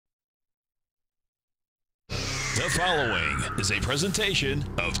The following is a presentation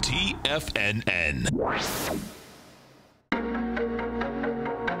of TFNN.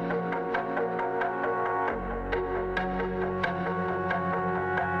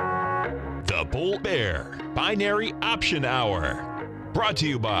 The Bull Bear Binary Option Hour. Brought to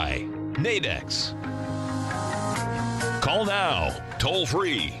you by Nadex. Call now, toll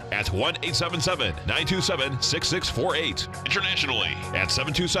free at 1-877-927-6648. Internationally at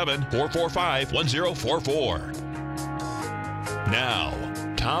 727-445-1044. Now,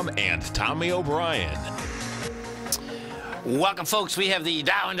 Tom and Tommy O'Brien. Welcome, folks. We have the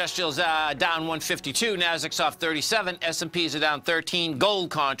Dow Industrials down 152, Nasdaq's off 37, S&Ps are down 13,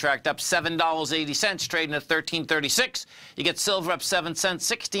 gold contract up $7.80, trading at 13.36. You get silver up 7 cents,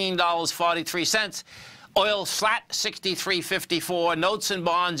 $16.43. Oil flat, 63.54. Notes and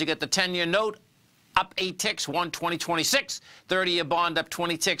bonds, you get the 10-year note up 8 ticks, 120.26. 30-year bond up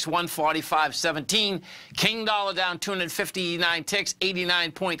 20 ticks, 145.17. King dollar down 259 ticks,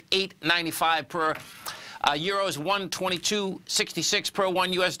 89.895 per. Euros 122.66 per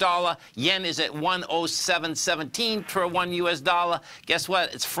 1 U.S. dollar. Yen is at 107.17 per 1 U.S. dollar. Guess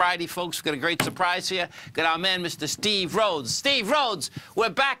what? It's Friday, folks. We've got a great surprise here. Got our man, Mr. Steve Rhodes. Steve Rhodes, we're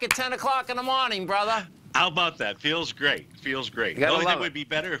back at 10 o'clock in the morning, brother. How about that? Feels great. Feels great. The only thing would be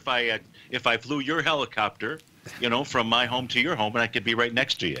better if I flew your helicopter, you know, from my home to your home, and I could be right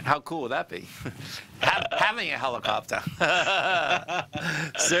next to you. How cool would that be? Having a helicopter.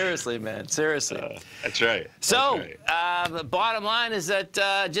 Seriously, man. Seriously. That's right. So, That's right. The bottom line is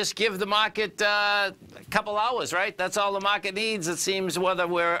that just give the market a couple hours, right? That's all the market needs, it seems, whether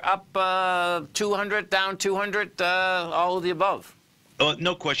we're up 200, down 200, all of the above. Oh,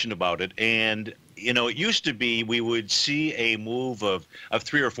 no question about it. And you know, it used to be we would see a move of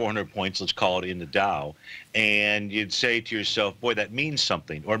 300 or 400 points, let's call it, in the Dow, and you'd say to yourself, boy, that means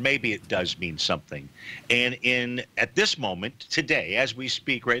something, or maybe it does mean something. And at this moment, today, as we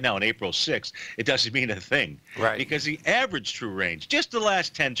speak right now on April 6th, it doesn't mean a thing. Right. Because the average true range, just the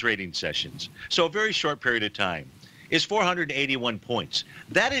last 10 trading sessions, so a very short period of time, is 481 points.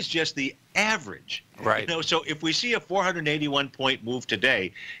 That is just the average. Right. You know, so if we see a 481-point move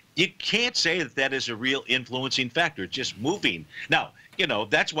today, you can't say that that is a real influencing factor. It's just moving. Now, you know,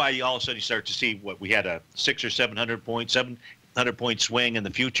 that's why you all of a sudden you start to see what we had a 600 or 700-point swing in the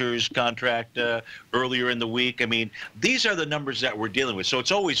futures contract earlier in the week. I mean, these are the numbers that we're dealing with. So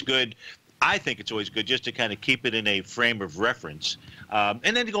it's always good. I think it's always good just to kind of keep it in a frame of reference and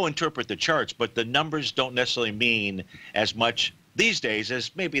then to go interpret the charts. But the numbers don't necessarily mean as much these days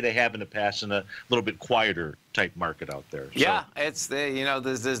as maybe they have in the past in a little bit quieter type market out there. Yeah, it's the, you know,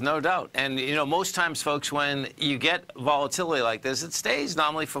 there's no doubt. And, you know, most times, folks, when you get volatility like this, it stays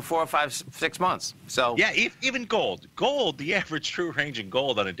normally for 4 or 5, 6 months. So yeah, even gold. Gold, the average true range in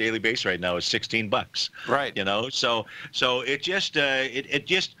gold on a daily basis right now is $16. Right. You know, so it just it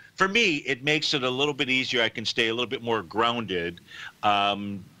just for me it makes it a little bit easier. I can stay a little bit more grounded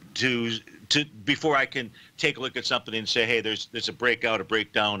to before I can take a look at something and say, hey, there's a breakout, a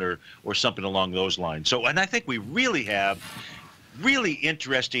breakdown, or something along those lines. So, and I think we really have really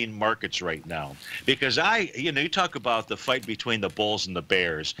interesting markets right now because you know, you talk about the fight between the bulls and the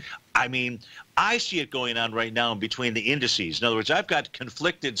bears. I mean, I see it going on right now between the indices. In other words, I've got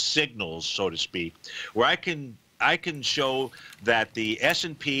conflicted signals, so to speak, where I can show that the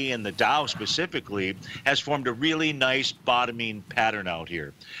S&P and the Dow specifically has formed a really nice bottoming pattern out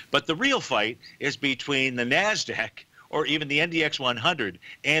here. But the real fight is between the NASDAQ or even the NDX 100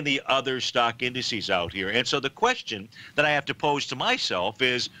 and the other stock indices out here. And so the question that I have to pose to myself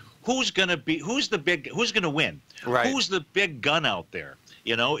is who's going to win? Right. Who's the big gun out there?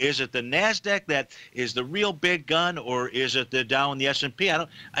 You know, is it the NASDAQ that is the real big gun, or is it the Dow and the S&P?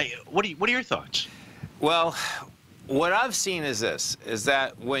 What are your thoughts? Well, what I've seen is this, is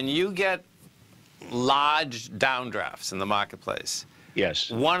that when you get large downdrafts in the marketplace,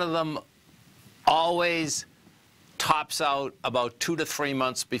 yes, one of them always tops out about 2 to 3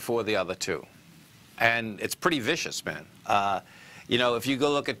 months before the other two. And it's pretty vicious, man. You know, if you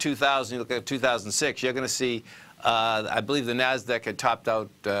go look at 2000, you look at 2006, you're going to see, I believe the NASDAQ had topped out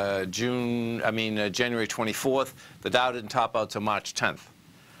January 24th. The Dow didn't top out till March 10th.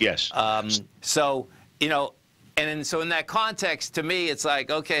 Yes. So, you know, so in that context, to me, it's like,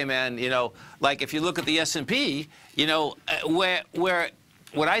 okay, man, you know, like if you look at the S&P, you know, what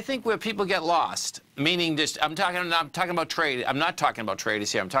I think where people get lost, meaning just, I'm talking about trade. I'm not talking about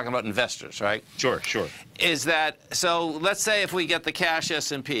traders here. I'm talking about investors, right? Sure. Is that, so let's say if we get the cash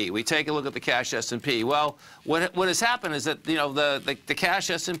S&P, we take a look at the cash S&P. Well, what has happened is that, you know, the cash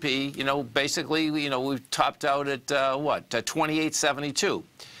S&P, you know, basically, you know, we've topped out at what, 2872.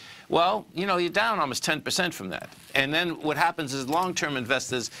 Well, you know, you're down almost 10% from that. And then what happens is long-term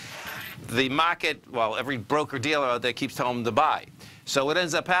investors, the market, well, every broker-dealer out there keeps telling them to buy. So what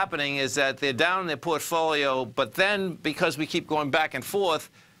ends up happening is that they're down in their portfolio, but then because we keep going back and forth,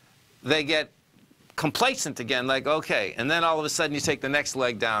 they get complacent again, like, okay, and then all of a sudden you take the next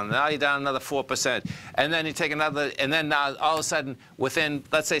leg down. Now you're down another 4%, and then you take another, and then now all of a sudden within,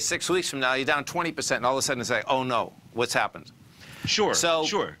 let's say 6 weeks from now, you're down 20%, and all of a sudden it's like, oh no, what's happened? Sure, so,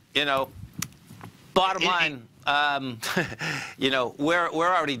 sure. You know, bottom line, you know, we're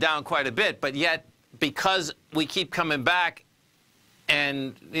already down quite a bit, but yet because we keep coming back,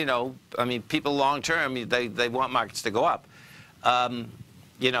 and you know, I mean, people long term, they want markets to go up.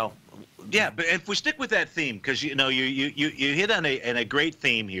 You know. Yeah, but if we stick with that theme, because you know you hit on a great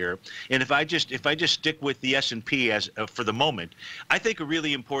theme here, and if I just stick with the S&P as for the moment, I think a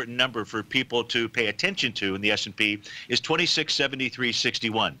really important number for people to pay attention to in the S&P is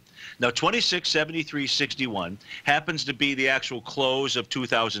 2673.61. Now 2673.61 happens to be the actual close of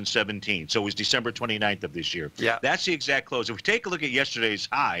 2017, so it was December 29th of this year. Yeah, that's the exact close. If we take a look at yesterday's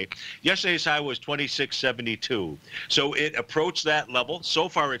high was 2672, so it approached that level. So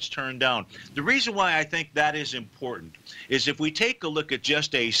far it's turned down. The reason why I think that is important is if we take a look at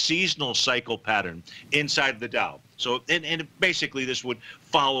just a seasonal cycle pattern inside the Dow. So, and basically this would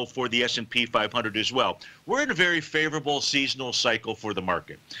follow for the S&P 500 as well. We're in a very favorable seasonal cycle for the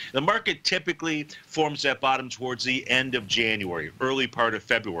market. The market typically forms that bottom towards the end of January, early part of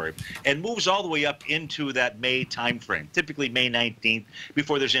February, and moves all the way up into that May timeframe, typically May 19th,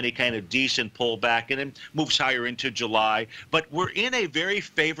 before there's any kind of decent pullback, and then moves higher into July. But we're in a very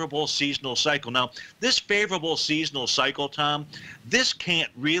favorable seasonal cycle. Now, this favorable seasonal cycle, Tom, this can't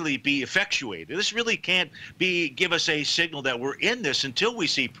really be effectuated. This really can't give us a signal that we're in this until we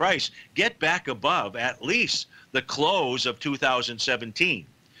see price get back above at least the close of 2017.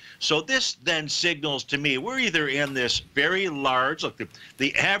 So this then signals to me we're either in this very large, look,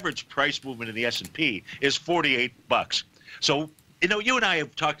 the average price movement in the S&P is 48 bucks. So, you know, you and I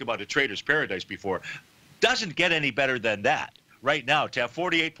have talked about a trader's paradise before. Doesn't get any better than that right now, to have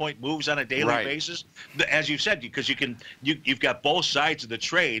 48-point moves on a daily basis, as you said, because you've got both sides of the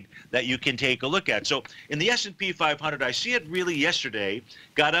trade that you can take a look at. So in the S&P 500, I see it really yesterday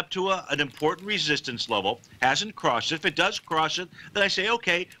got up to an important resistance level, hasn't crossed it. If it does cross it, then I say,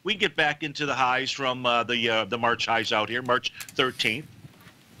 okay, we get back into the highs from the March highs out here, March 13th.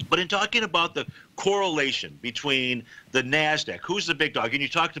 But in talking about the correlation between the Nasdaq, who's the big dog, and you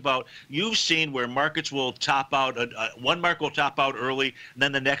talked about, you've seen where markets will top out, one market will top out early, and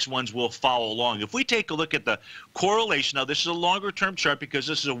then the next ones will follow along. If we take a look at the correlation, now this is a longer term chart because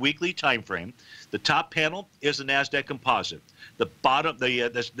this is a weekly time frame. The top panel is the Nasdaq Composite. The bottom,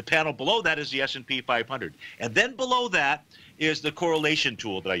 the panel below that is the S&P 500, and then below that is the correlation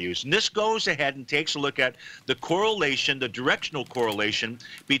tool that I use. And this goes ahead and takes a look at the correlation, the directional correlation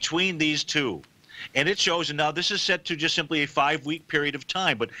between these two. And it shows, and now this is set to just simply a 5-week period of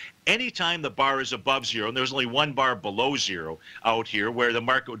time, but anytime the bar is above zero, and there's only one bar below zero out here where the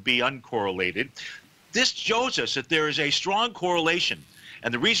market would be uncorrelated, this shows us that there is a strong correlation.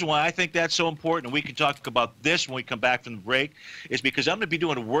 And the reason why I think that's so important, and we can talk about this when we come back from the break, is because I'm going to be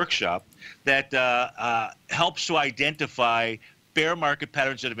doing a workshop that helps to identify bear market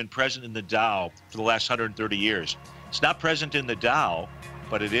patterns that have been present in the Dow for the last 130 years. It's not present in the Dow,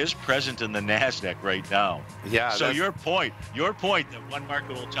 but it is present in the Nasdaq right now. Yeah. So your point that one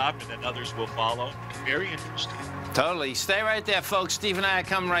market will top and then others will follow, very interesting. Totally. Stay right there, folks. Steve and I are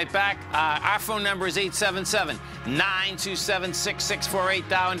coming right back. Our phone number is 877-927-6648.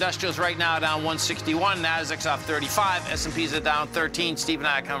 Dow Industrials right now down 161. Nasdaq's off 35. S&Ps are down 13. Steve and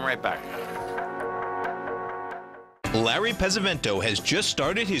I are coming right back. Larry Pesavento has just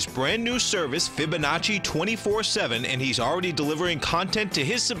started his brand new service, Fibonacci 24/7, and he's already delivering content to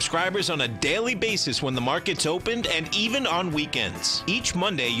his subscribers on a daily basis when the market's opened and even on weekends. Each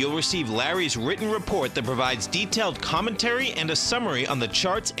Monday, you'll receive Larry's written report that provides detailed commentary and a summary on the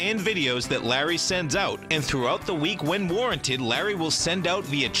charts and videos that Larry sends out. And throughout the week, when warranted, Larry will send out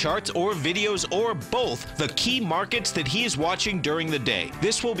via charts or videos or both the key markets that he is watching during the day.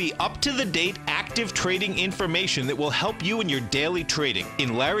 This will be up-to-the-date, active trading information that will help you in your daily trading.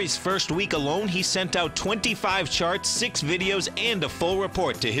 In Larry's first week alone, he sent out 25 charts, 6 videos, and a full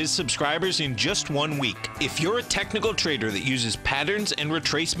report to his subscribers in just 1 week. If you're a technical trader that uses patterns and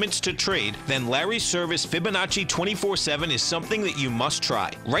retracements to trade, then Larry's service Fibonacci 24/7 is something that you must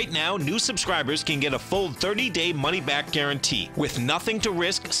try. Right now, new subscribers can get a full 30-day money-back guarantee. With nothing to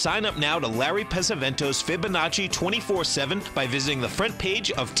risk, sign up now to Larry Pesavento's Fibonacci 24/7 by visiting the front page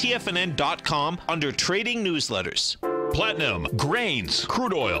of TFNN.com under Trading Newsletters. platinum, grains,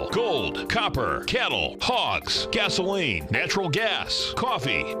 crude oil, gold, copper, cattle, hogs, gasoline, natural gas,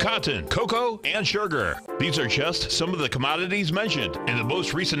 coffee, cotton, cocoa, and sugar. These are just some of the commodities mentioned in the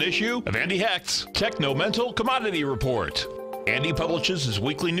most recent issue of Andy Hecht's Techno-Mental Commodity Report. Andy publishes his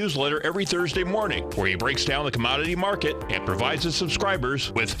weekly newsletter every Thursday morning, where he breaks down the commodity market and provides his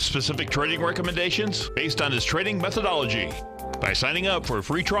subscribers with specific trading recommendations based on his trading methodology. By signing up for a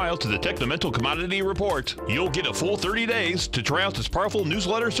free trial to the Techno-Mental Commodity Report, you'll get a full 30 days to try out this powerful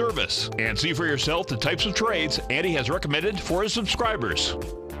newsletter service and see for yourself the types of trades Andy has recommended for his subscribers.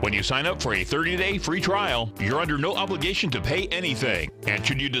 When you sign up for a 30-day free trial, you're under no obligation to pay anything. And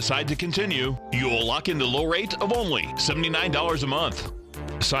should you decide to continue, you will lock in the low rate of only $79 a month.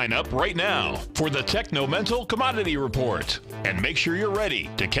 Sign up right now for the Techno-Mental Commodity Report and make sure you're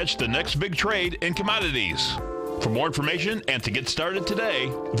ready to catch the next big trade in commodities. For more information and to get started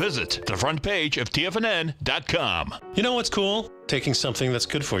today, visit the front page of TFNN.com. You know what's cool? Taking something that's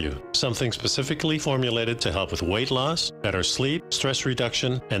good for you. Something specifically formulated to help with weight loss, better sleep, stress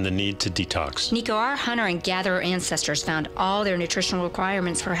reduction, and the need to detox. Nico, our hunter and gatherer ancestors found all their nutritional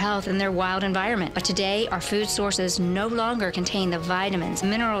requirements for health in their wild environment. But today, our food sources no longer contain the vitamins,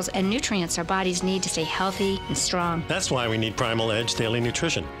 minerals, and nutrients our bodies need to stay healthy and strong. That's why we need Primal Edge Daily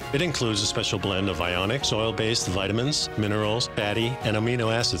Nutrition. It includes a special blend of ionic, soil-based vitamins, minerals, fatty, and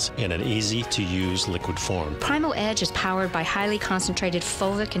amino acids in an easy-to-use liquid form. Primal Edge is powered by highly concentrated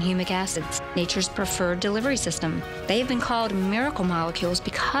fulvic and humic acids, nature's preferred delivery system. They have been called miracle molecules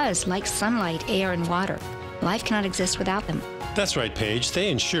because, like sunlight, air, and water, life cannot exist without them. That's right, Paige. They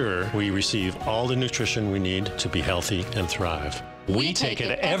ensure we receive all the nutrition we need to be healthy and thrive. We take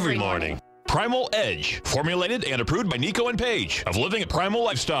it every morning. Primal Edge, formulated and approved by Nico and Paige of Living a Primal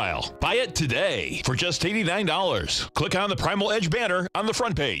Lifestyle. Buy it today for just $89. Click on the Primal Edge banner on the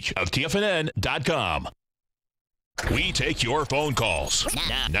front page of TFNN.com. We take your phone calls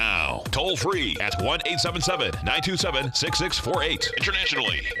now. Toll free at 1-877-927-6648.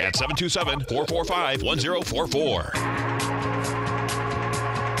 Internationally at 727-445-1044.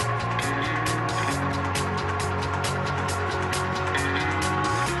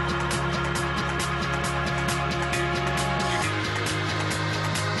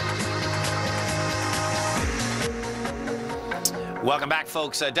 Welcome back,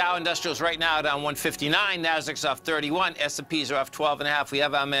 folks. Dow Industrials right now down 159. Nasdaq's off 31. S&Ps are off 12.5. We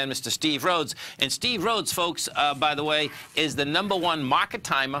have our man, Mr. Steve Rhodes. And Steve Rhodes, folks, by the way, is the #1 market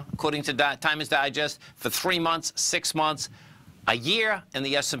timer, according to Timers Digest, for 3 months, 6 months, a year in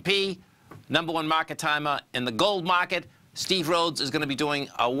the S&P. #1 market timer in the gold market. Steve Rhodes is going to be doing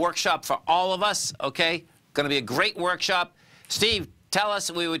a workshop for all of us, okay? Going to be a great workshop. Steve, tell us,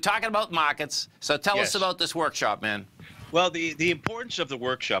 we were talking about markets, so tell us about this workshop, man. Well, the importance of the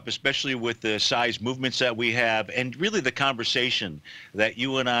workshop, especially with the size movements that we have, and really the conversation that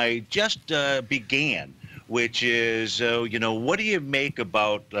you and I just began, which is, you know, what do you make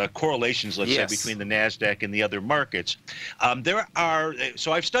about correlations, let's say, between the NASDAQ and the other markets? There are,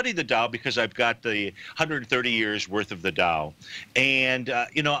 so I've studied the Dow because I've got the 130 years worth of the Dow. And,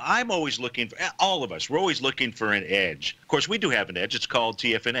 you know, I'm always looking for, all of us, we're always looking for an edge. Of course, we do have an edge. It's called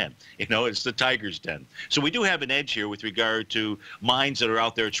TFNN. You know, it's the tiger's den. So we do have an edge here with regard to minds that are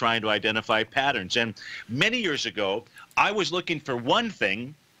out there trying to identify patterns. And many years ago, I was looking for one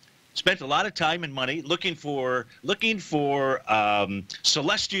thing, spent a lot of time and money looking for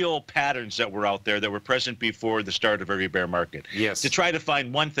celestial patterns that were out there that were present before the start of every bear market. Yes. To try to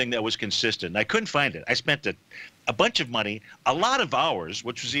find one thing that was consistent. And I couldn't find it. I spent a bunch of money, a lot of hours,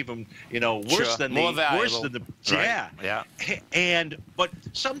 which was even, you know, worse than the right. Yeah. But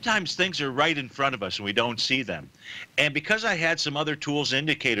sometimes things are right in front of us and we don't see them. And because I had some other tools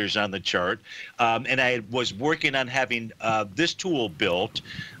indicators on the chart, and I was working on having this tool built,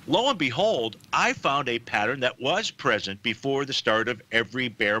 lo and behold, I found a pattern that was present before the start of every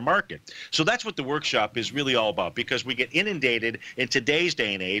bear market. So that's what the workshop is really all about, because we get inundated in today's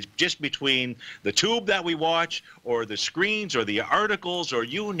day and age just between the tube that we watch or the screens or the articles or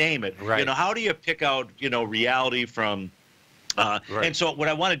you name it. Right. You know, how do you pick out, you know, reality from And so what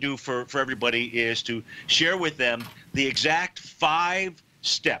I want to do for everybody is to share with them the exact 5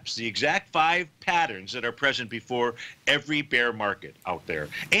 steps, the exact 5 patterns that are present before every bear market out there.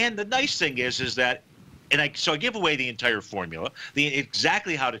 And the nice thing is that, so I give away the entire formula,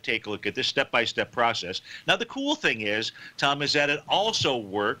 exactly how to take a look at this step-by-step process. Now, the cool thing is, Tom, is that it also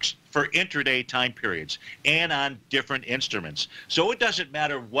works for intraday time periods and on different instruments. So it doesn't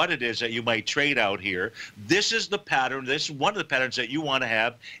matter what it is that you might trade out here. This is the pattern. This is one of the patterns that you want to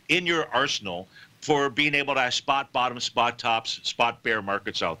have in your arsenal for being able to have spot bottoms, spot tops, spot bear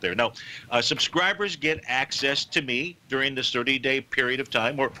markets out there. Now, subscribers get access to me during this 30-day period of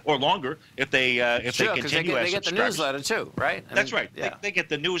time, or longer, if they continue as they get the subscribers. Newsletter too, right? That's right. Yeah. They get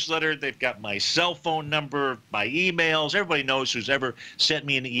the newsletter. They've got my cell phone number, my emails. Everybody knows who's ever sent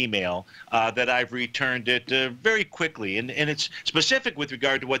me an email that I've returned it very quickly, and it's specific with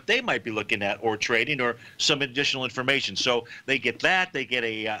regard to what they might be looking at or trading or some additional information. So they get that. They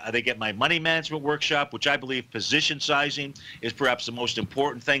get my money management workshop, which I believe position sizing is perhaps the most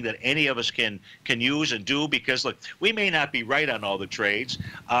important thing that any of us can use and do, because look, we may not be right on all the trades,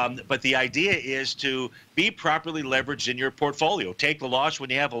 but the idea is to be properly leveraged in your portfolio. Take the loss when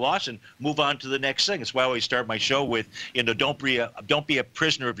you have a loss and move on to the next thing. That's why I always start my show with, don't be a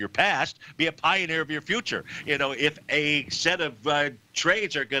prisoner of your past, be a pioneer of your future. If a set of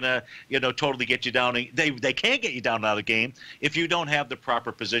trades are going to, totally get you down, they can get you down out of the game if you don't have the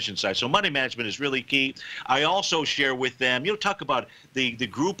proper position size. So money management is really key. I also share with them, talk about the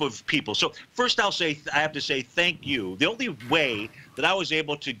group of people. So first I have to say thank you. The only way that I was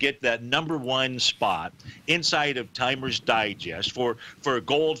able to get that #1 spot inside of Timers Digest for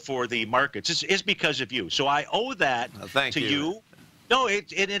gold for the markets is because of you. So I owe that to you. No,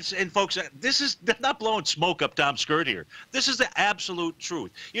 it's and folks, this is not blowing smoke up Tom's skirt here. This is the absolute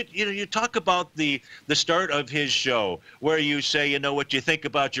truth. You talk about the start of his show where you say, what you think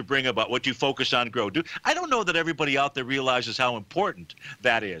about, you bring about, what you focus on, grow. I don't know that everybody out there realizes how important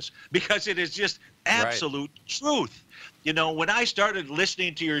that is, because it is just absolute truth. When I started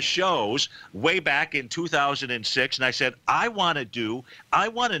listening to your shows way back in 2006, and I said, I want to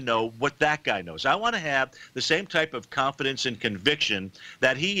know what that guy knows. I want to have the same type of confidence and conviction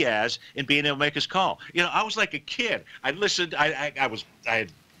that he has in being able to make his call. I was like a kid. I listened. I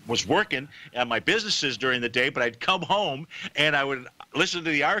was working at my businesses during the day, but I'd come home and I would listen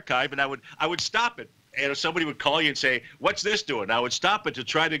to the archive, and I would stop it. And if somebody would call you and say, what's this doing? I would stop it to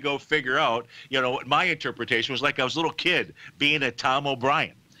try to go figure out, what my interpretation was. Like I was a little kid being a Tom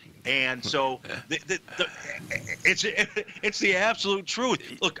O'Brien. And so it's the absolute truth.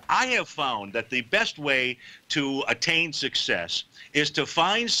 Look, I have found that the best way to attain success is to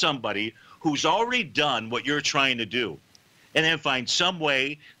find somebody who's already done what you're trying to do, and then find some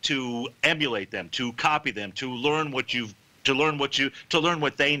way to emulate them, to copy them, to learn what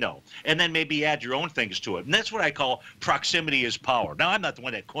they know, and then maybe add your own things to it. And that's what I call proximity is power. Now, I'm not the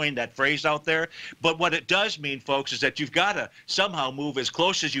one that coined that phrase out there, but what it does mean, folks, is that you've got to somehow move as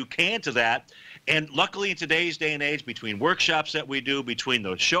close as you can to that. And luckily, in today's day and age, between workshops that we do, between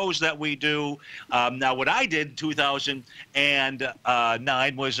the shows that we do, now what I did in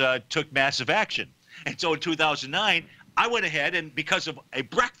 2009 was took massive action. And so in 2009, I went ahead and, because of a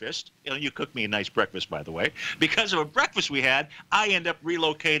breakfast, you cooked me a nice breakfast, by the way, because of a breakfast we had, I end up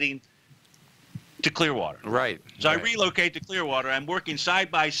relocating to Clearwater. Right. So I relocate to Clearwater. I'm working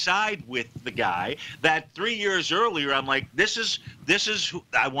side by side with the guy that 3 years earlier, I'm like, this is who,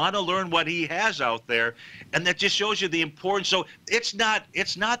 I want to learn what he has out there. And that just shows you the importance. So it's not,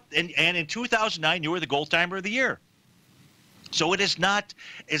 and in 2009, you were the Gold Timer of the Year. So it's not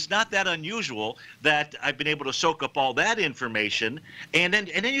that unusual that I've been able to soak up all that information. And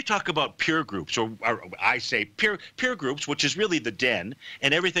then you talk about peer groups, or I say peer groups, which is really the den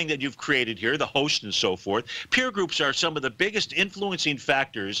and everything that you've created here, the host and so forth. Peer groups are some of the biggest influencing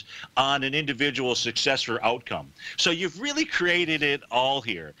factors on an individual's success or outcome. So you've really created it all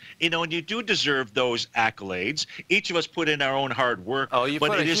here. And you do deserve those accolades. Each of us put in our own hard work. Oh, you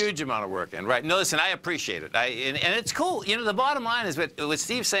put a huge amount of work in, right? No, listen, I appreciate it. And it's cool. The bottom line is what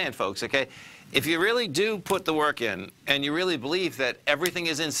Steve's saying, folks, okay? If you really do put the work in and you really believe that everything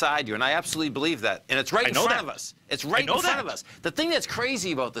is inside you, and I absolutely believe that, and it's right in front of us. It's right in front of us. The thing that's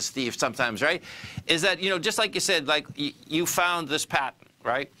crazy about this, Steve, sometimes, right, is that, just like you said, like you found this patent,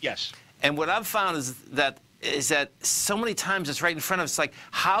 right? Yes. And what I've found is that so many times it's right in front of us. Like,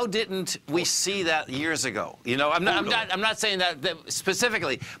 how didn't we see that years ago? I'm not saying that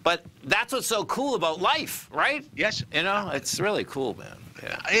specifically, but that's what's so cool about life, right? Yes. It's really cool, man.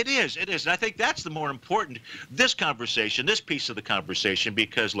 Yeah. It is. And I think that's the more important, this piece of the conversation,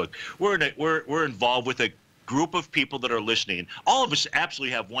 because look, we're involved with a group of people that are listening. All of us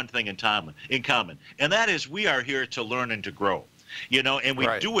absolutely have one thing in common, and that is we are here to learn and to grow. And we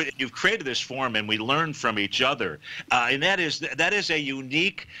do it. You've created this forum, and we learn from each other, and that is a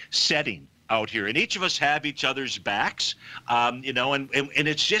unique setting out here. And each of us have each other's backs, and it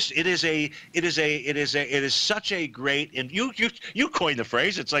is such a great. And you coined the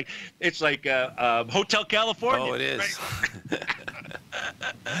phrase. It's like Hotel California. Oh, it is.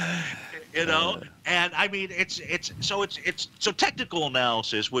 Right? And I mean, it's so technical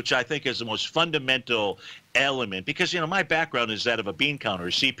analysis, which I think is the most fundamental element, because my background is that of a bean counter, a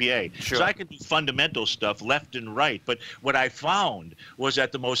CPA. Sure. So I can do fundamental stuff left and right. But what I found was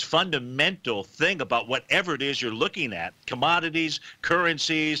that the most fundamental thing about whatever it is you're looking at, commodities,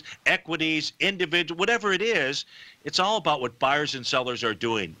 currencies, equities, individual, whatever it is, it's all about what buyers and sellers are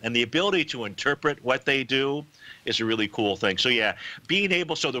doing, and the ability to interpret what they do is a really cool thing. So yeah, being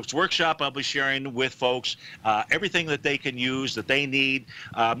able, so this workshop I'll be sharing with folks, everything that they can use, that they need.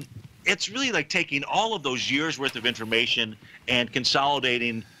 It's really like taking all of those years worth of information and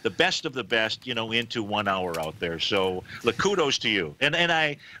consolidating the best of the best, into 1 hour out there. So look, kudos to you. And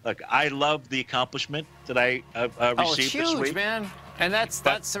I love the accomplishment that I received it's huge, this week, man. And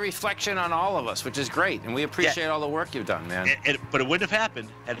that's a reflection on all of us, which is great. And we appreciate all the work you've done, man. But it wouldn't have happened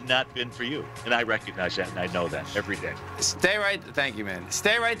had it not been for you. And I recognize that, and I know that every day. Thank you, man.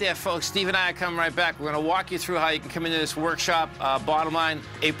 Stay right there, folks. Steve and I are coming right back. We're going to walk you through how you can come into this workshop. Bottom line,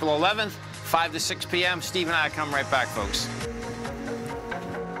 April 11th, 5 to 6 p.m. Steve and I are coming right back, folks.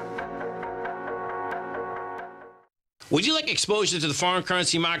 Would you like exposure to the foreign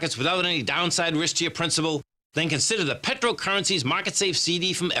currency markets without any downside risk to your principal? Then consider the Petro Currencies Market Safe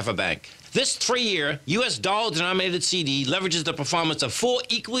CD from Everbank. This 3-year U.S. dollar-denominated CD leverages the performance of 4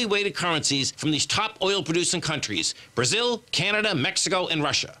 equally weighted currencies from these top oil-producing countries: Brazil, Canada, Mexico, and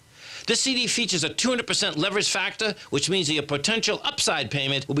Russia. This CD features a 200% leverage factor, which means that your potential upside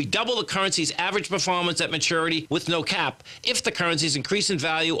payment will be double the currency's average performance at maturity with no cap if the currencies increase in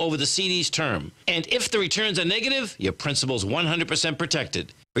value over the CD's term. And if the returns are negative, your principal's 100%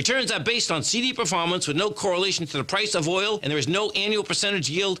 protected. Returns are based on CD performance with no correlation to the price of oil, and there is no annual percentage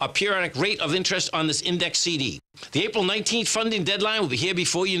yield or periodic rate of interest on this index CD. The April 19th funding deadline will be here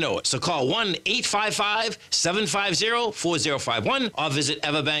before you know it. So call 1-855-750-4051 or visit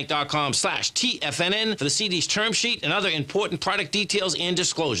everbank.com/TFNN for the CD's term sheet and other important product details and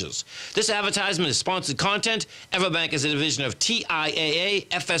disclosures. This advertisement is sponsored content. Everbank is a division of TIAA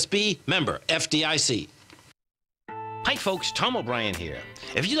FSB, member FDIC. Hi folks, Tom O'Brien here.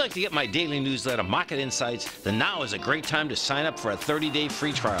 If you'd like to get my daily newsletter, Market Insights, then now is a great time to sign up for a 30-day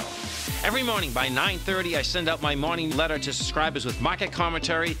free trial. Every morning by 9:30, I send out my morning letter to subscribers with market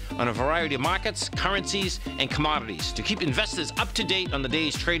commentary on a variety of markets, currencies, and commodities to keep investors up to date on the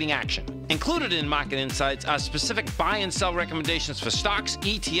day's trading action. Included in Market Insights are specific buy and sell recommendations for stocks,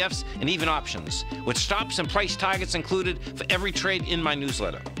 ETFs, and even options, with stops and price targets included for every trade in my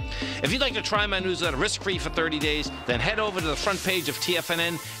newsletter. If you'd like to try my newsletter risk-free for 30 days, then head over to the front page of TFNN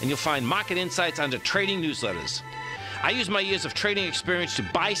and you'll find Market Insights under Trading Newsletters. I use my years of trading experience to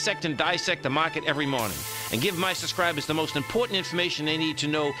bisect and dissect the market every morning and give my subscribers the most important information they need to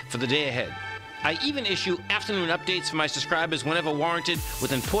know for the day ahead. I even issue afternoon updates for my subscribers whenever warranted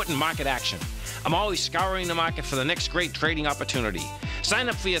with important market action. I'm always scouring the market for the next great trading opportunity. Sign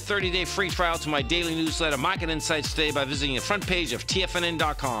up for your 30-day free trial to my daily newsletter, Market Insights, today by visiting the front page of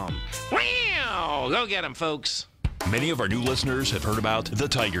TFNN.com. Wow! Go get 'em, folks. Many of our new listeners have heard about The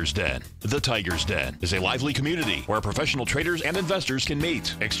Tiger's Den. The Tiger's Den is a lively community where professional traders and investors can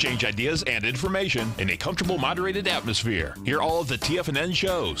meet, exchange ideas and information in a comfortable, moderated atmosphere. Hear all of the TFNN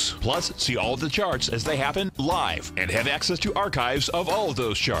shows, plus see all of the charts as they happen live, and have access to archives of all of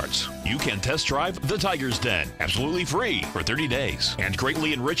those charts. You can test drive The Tiger's Den absolutely free for 30 days and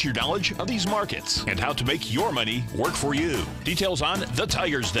greatly enrich your knowledge of these markets and how to make your money work for you. Details on The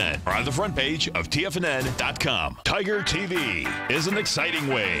Tiger's Den are on the front page of TFNN.com. Tiger TV is an exciting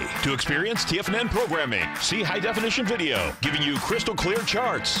way to experience TFNN programming. See high-definition video giving you crystal clear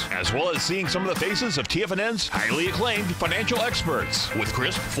charts, as well as seeing some of the faces of TFNN's highly acclaimed financial experts with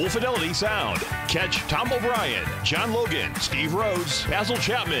crisp, full-fidelity sound. Catch Tom O'Brien, John Logan, Steve Rhodes, Basil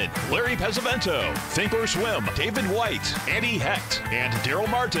Chapman, Larry Pesavento, Think or Swim, David White, Andy Hecht, and Daryl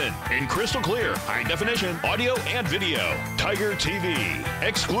Martin in crystal clear, high-definition audio and video. Tiger TV,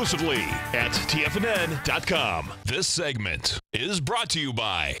 exclusively at TFNN.com. This segment is brought to you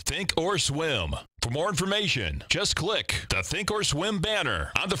by Think or Swim. For more information, just click the Think or Swim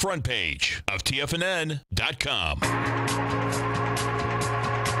banner on the front page of TFNN.com.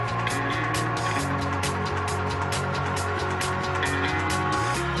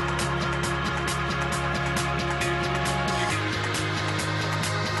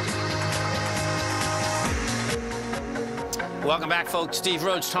 Welcome back, folks. Steve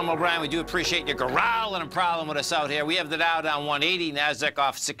Rhodes, Tom O'Brien. We do appreciate you growling and prowling with us out here. We have the Dow down 180, NASDAQ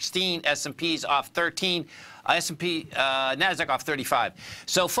off 16, S&P's off 13, NASDAQ off 35.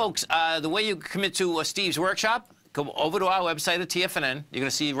 So, folks, the way you commit to Steve's workshop, go over to our website at TFNN. You're going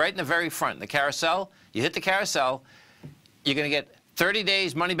to see right in the very front, the carousel. You hit the carousel. You're going to get 30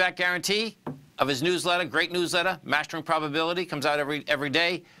 days money-back guarantee. of his newsletter, great newsletter, Mastering Probability, comes out every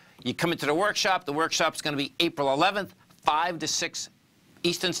day. You come into the workshop. The workshop's going to be April 11th, 5 to 6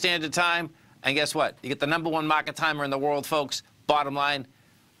 Eastern Standard Time. And guess what? You get the #1 market timer in the world, folks. Bottom line,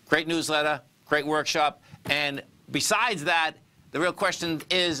 great newsletter, great workshop. And besides that, the real question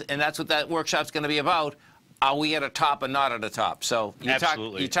is, and that's what that workshop's going to be about, are we at a top or not at a top? So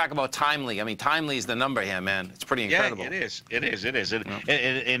you talk about timely. I mean, timely is the number here, man. It's pretty incredible. Yeah, it is. It is. It is.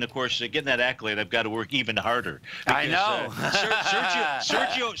 And of course, getting that accolade, I've got to work even harder. Because, I know.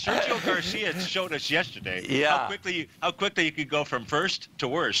 Sergio Garcia showed us yesterday how quickly you could go from first to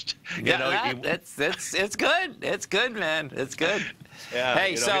worst. It's good. It's good, man. It's good. Yeah,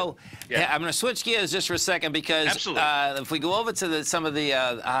 hey, I'm going to switch gears just for a second because if we go over to some of the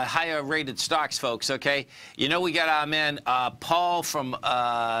higher rated stocks, folks, okay, we got our man Paul from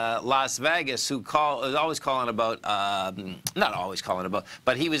Las Vegas who is always calling about, not always calling about,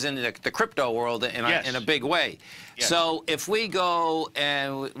 but he was in the crypto world in a big way. Yes. So if we go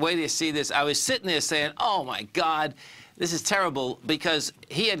and wait to see this, I was sitting there saying, oh, my God, this is terrible because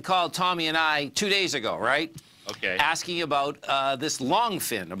he had called Tommy and I 2 days ago, right? Okay. Asking about this long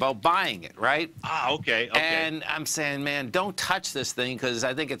fin, about buying it, right? Okay. And I'm saying, man, don't touch this thing because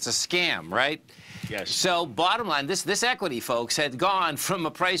I think it's a scam, right? Yes. So bottom line, this equity, folks, had gone from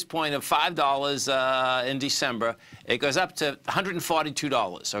a price point of $5 in December. It goes up to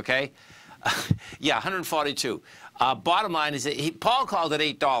 $142, okay? Yeah, $142. Bottom line is that Paul called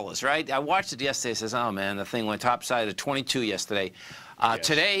it $8, right? I watched it yesterday. He says, oh, man, the thing went topside at 22 yesterday.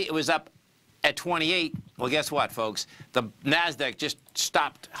 Today it was up at 28. Well, guess what, folks? The Nasdaq just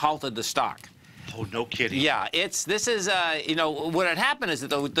halted the stock. Oh, no kidding. Yeah, this is, what had happened is that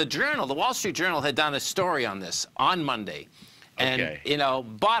the Wall Street Journal had done a story on this on Monday. And,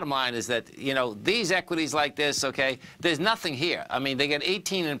 bottom line is that, these equities like this, okay, there's nothing here. I mean, they get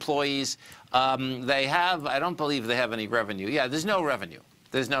 18 employees. I don't believe they have any revenue. Yeah, there's no revenue.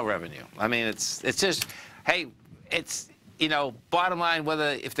 There's no revenue. I mean, it's just, hey, it's, bottom line,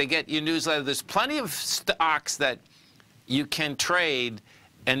 if they get your newsletter, there's plenty of stocks that you can trade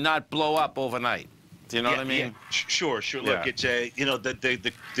and not blow up overnight. Do you know what I mean? Yeah, sure. Look, it's I don't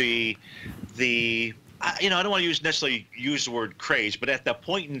want to necessarily use the word craze, but at the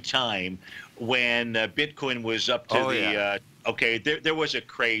point in time when Bitcoin was up to there was a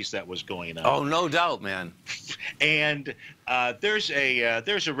craze that was going on. Oh, no doubt, man. And there's a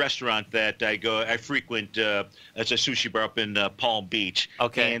restaurant that I frequent. It's a sushi bar up in Palm Beach.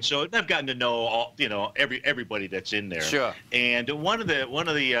 Okay. And so I've gotten to know everybody that's in there. Sure. And one of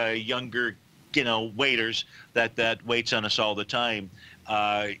the younger waiters that waits on us all the time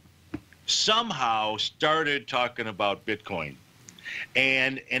somehow started talking about Bitcoin.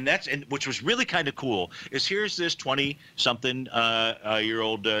 And which was really kind of cool is here's this 20-something year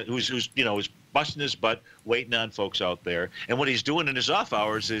old who's busting his butt waiting on folks out there, and what he's doing in his off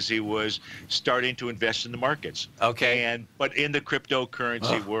hours is he was starting to invest in the markets. Okay. But in the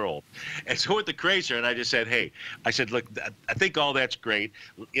cryptocurrency world. And so with the crazer, and I just said, hey, look, I think all that's great.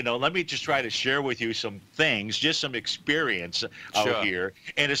 Let me just try to share with you some things, just some experience out here,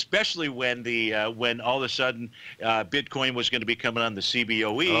 and especially when when all of a sudden Bitcoin was going to be coming on the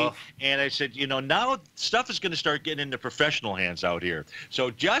CBOE, and I said, now stuff is going to start getting into professional hands out here.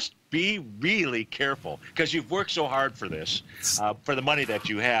 So just be really careful because you've worked so hard for this, for the money that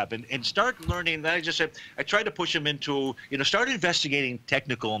you have, and start learning. I just said I tried to push them into, start investigating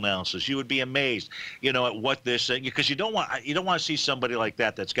technical analysis. You would be amazed, at what this, because you don't want to see somebody like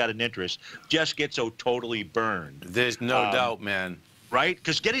that's got an interest just get so totally burned. There's no doubt, man. Right?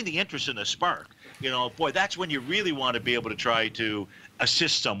 Because getting the interest in a spark, boy, that's when you really want to be able to try to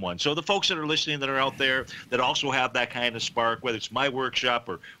assist someone. So the folks that are listening that are out there that also have that kind of spark, whether it's my workshop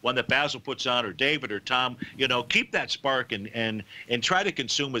or one that Basil puts on or David or Tom, keep that spark and try to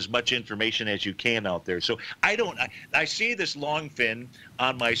consume as much information as you can out there. So I see this long fin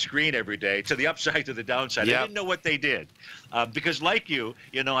on my screen every day to the upside, to the downside. Yep. I didn't know what they did. Because like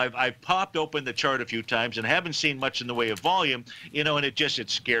I've popped open the chart a few times and haven't seen much in the way of volume, and it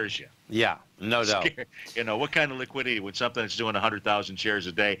scares you. Yeah, no doubt. What kind of liquidity would something that's doing 100,000 shares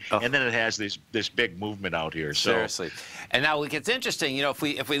a day, and then it has this big movement out here. So. Seriously. And now it gets interesting, if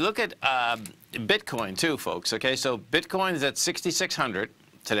we look at Bitcoin too, folks, okay? So Bitcoin is at 6,600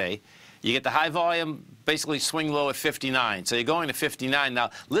 today. You get the high volume, basically swing low at 59. So you're going to 59. Now,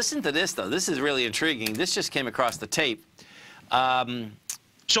 listen to this, though. This is really intriguing. This just came across the tape.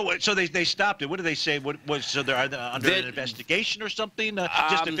 So they stopped it. What did they say? So they're under an investigation or something?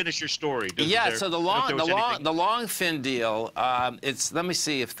 Just to finish your story. So the long fin deal. Let me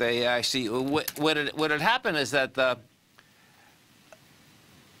see if they actually. What had happened is that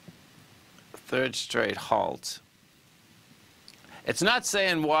Third straight halt. It's not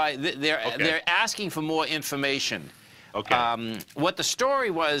saying why. They're asking for more information. Okay. What the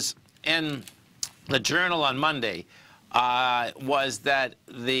story was in the Journal on Monday was that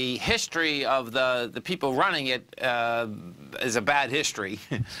the history of the people running it is a bad history.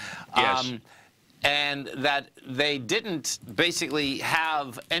 Yes. And that they didn't basically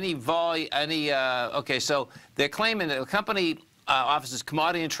have any volume, okay, so they're claiming that the company offers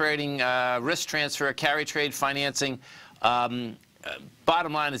commodity and trading, risk transfer, carry trade financing.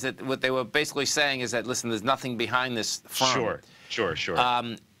 Bottom line is that what they were basically saying is that, listen, there's nothing behind this firm. Sure.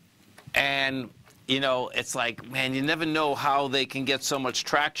 And, you know, it's like, man, you never know how they can get so much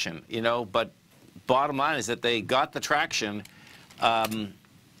traction, you know, but bottom line is that they got the traction.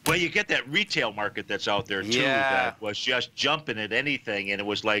 Well, you get that retail market that's out there, too, that was just jumping at anything, and it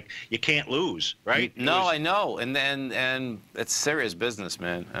was like, you can't lose, right? I know, and it's serious business,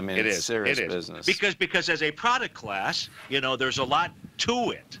 man. I mean, it's serious business. Because as a product class, you know, there's a lot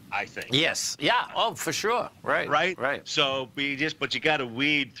to it, I think. Yes, yeah, oh, for sure, right. So, but you got to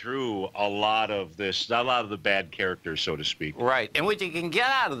weed through a lot of the bad characters, so to speak. Right, and what you can get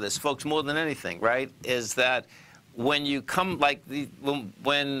out of this, folks, more than anything, right, is that when you come, like,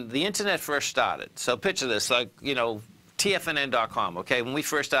 when the internet first started, so picture this, like, you know, TFNN.com, okay? When we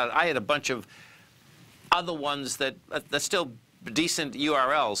first started, I had a bunch of other ones that's still decent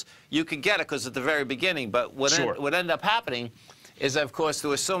URLs. You could get it because at the very beginning, but what ended up happening is, of course, there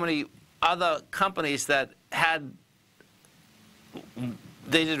were so many other companies that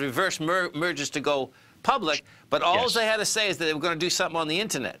they did reverse mergers to go public, but all they had to say is that they were going to do something on the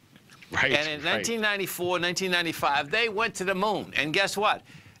internet. Right. And in 1994, 1995, they went to the moon. And guess what?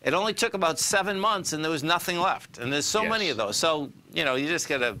 It only took about 7 months, and there was nothing left. And there's so many of those. So, you know, you just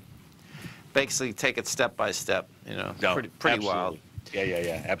got to basically take it step by step. You know, pretty wild.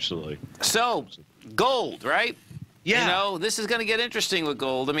 Yeah, absolutely. So, gold, right? Yeah. You know, this is going to get interesting with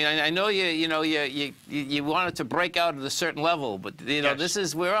gold. I mean, I know you want it to break out at a certain level, but you know,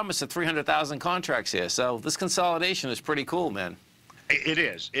 we're almost at 300,000 contracts here. So this consolidation is pretty cool, man. It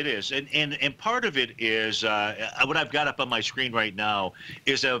is, and part of it is what I've got up on my screen right now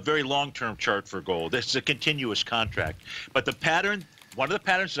is a very long-term chart for gold. This is a continuous contract, but the pattern, one of the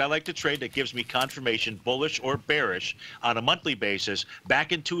patterns that I like to trade that gives me confirmation, bullish or bearish, on a monthly basis,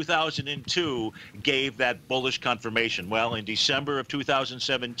 back in 2002, gave that bullish confirmation. Well, in December of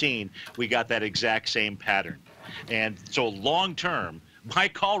 2017, we got that exact same pattern, and so long-term, my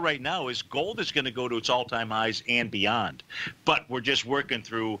call right now is gold is going to go to its all-time highs and beyond. But we're just working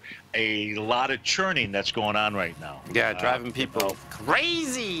through a lot of churning that's going on right now. Yeah, driving people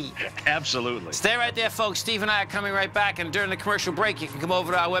crazy. Absolutely. Stay right there, folks. Steve and I are coming right back. And during the commercial break, you can come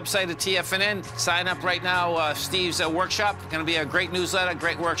over to our website at TFNN. Sign up right now. Steve's workshop. Going to be a great newsletter,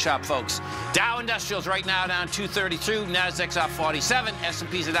 great workshop, folks. Dow Industrials right now down 232. Nasdaq's off 47.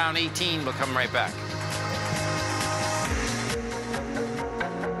 S&Ps are down 18. We're coming right back.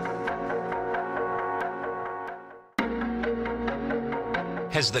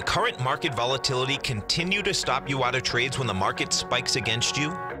 Has the current market volatility continued to stop you out of trades when the market spikes against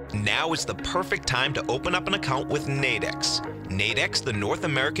you? Now is the perfect time to open up an account with Nadex. Nadex, the North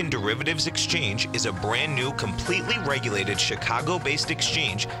American Derivatives Exchange, is a brand new, completely regulated Chicago-based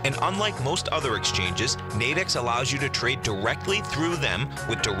exchange, and unlike most other exchanges, Nadex allows you to trade directly through them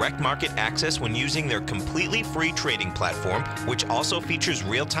with direct market access when using their completely free trading platform, which also features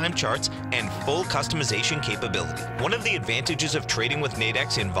real-time charts and full customization capability. One of the advantages of trading with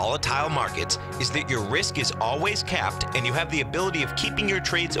Nadex in volatile markets is that your risk is always capped and you have the ability of keeping your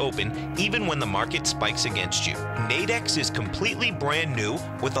trades open even when the market spikes against you. Nadex is completely brand new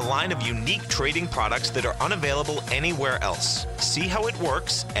with a line of unique trading products that are unavailable anywhere else. See how it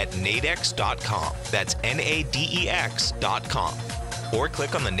works at nadex.com. That's Nadex.com. Or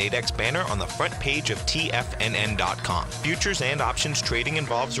click on the Nadex banner on the front page of TFNN.com. Futures and options trading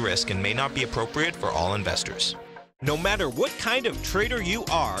involves risk and may not be appropriate for all investors. No matter what kind of trader you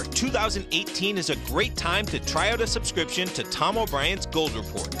are, 2018 is a great time to try out a subscription to Tom O'Brien's Gold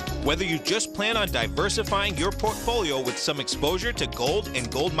Report. Whether you just plan on diversifying your portfolio with some exposure to gold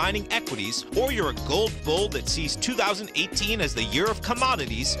and gold mining equities, or you're a gold bull that sees 2018 as the year of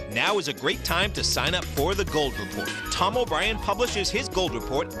commodities, now is a great time to sign up for the Gold Report. Tom O'Brien publishes his Gold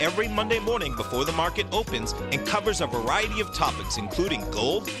Report every Monday morning before the market opens and covers a variety of topics including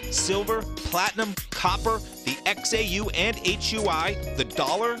gold, silver, platinum, copper, the XAU and HUI, the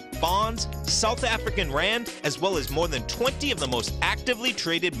dollar, bonds, South African rand, as well as more than 20 of the most actively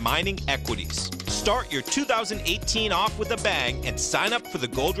traded mining equities. Start your 2018 off with a bang and sign up for the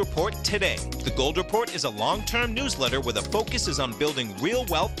Gold Report today. The Gold Report is a long-term newsletter where the focus is on building real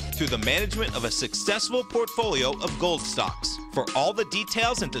wealth through the management of a successful portfolio of gold stocks. For all the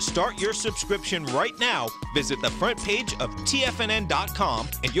details and to start your subscription right now, visit the front page of TFNN.com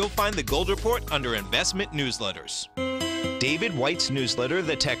and you'll find the Gold Report under Investment Newsletters. David White's newsletter,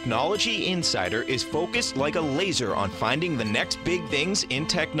 The Technology Insider, is focused like a laser on finding the next big things in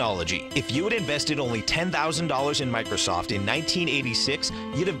technology. If you had invested only $10,000 in Microsoft in 1986,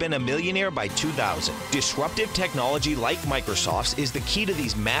 you'd have been a millionaire by 2000. Disruptive technology like Microsoft's is the key to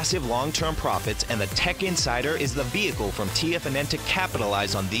these massive long-term profits, and the Tech Insider is the vehicle from TFNN to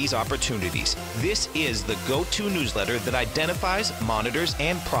capitalize on these opportunities. This is the go-to newsletter that identifies, monitors,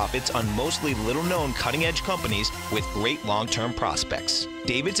 and profits on mostly little-known cutting-edge companies with great long-term prospects.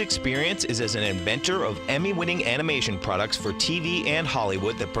 David's experience is as an inventor of Emmy-winning animation products for TV and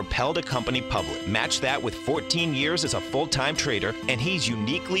Hollywood that propelled a company public. Match that with 14 years as a full-time trader, and he's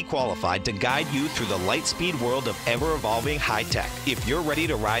uniquely qualified to guide you through the light-speed world of ever-evolving high-tech. If you're ready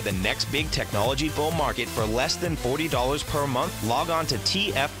to ride the next big technology bull market for less than $40 per month, log on to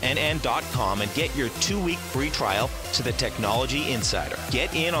TFNN.com and get your 2-week free trial to the Technology Insider.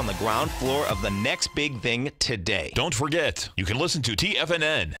 Get in on the ground floor of the next big thing today. Don't forget, you can listen to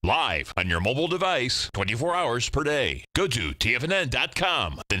TFNN live on your mobile device 24 hours per day. Go to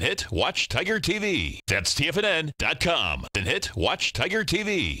TFNN.com, then hit Watch Tiger TV. That's TFNN.com, then hit Watch Tiger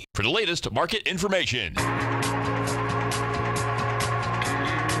TV for the latest market information.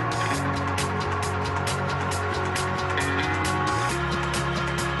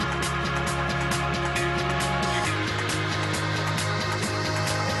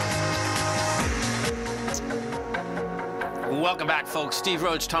 Welcome back, folks. Steve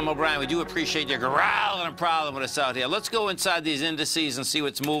Rhodes, Tom O'Brien. We do appreciate you growling and prowling with us out here. Let's go inside these indices and see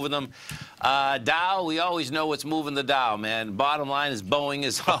what's moving them. Dow, we always know what's moving the Dow, man. Bottom line is Boeing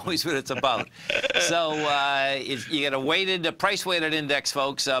is always what it's about. So you got a price-weighted index,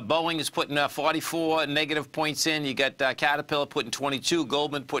 folks. Boeing is putting 44 negative points in. You got Caterpillar putting 22,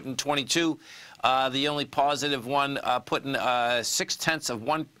 Goldman putting 22. The only positive one putting 0.6 of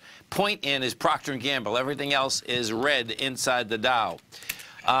 1 point in is Procter & Gamble. Everything else is red inside the Dow.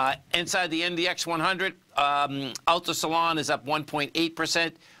 Inside the NDX 100, Alta Salon is up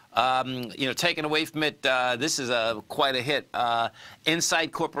 1.8%. Taken away from it, this is quite a hit.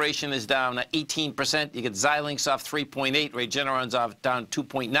 Insight Corporation is down 18%. You get Xilinx off 3.8, Regeneron's off down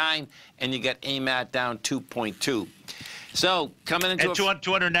 2.9, and you get AMAT down 2.2. So coming into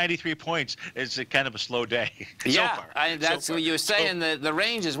 293 points is kind of a slow day. Yeah, so far. That's what you were saying. The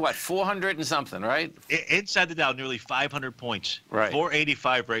range is what, 400 and something, right? Inside the Dow, nearly 500 points. Right.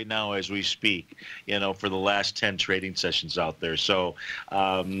 485 right now as we speak. For the last 10 trading sessions out there. So,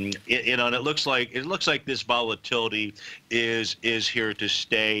 and it looks like this volatility is here to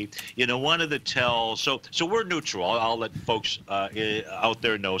stay. One of the tells. So we're neutral. I'll let folks out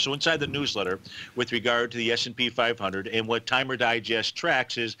there know. So inside the newsletter, with regard to the S&P 500. And what Timer Digest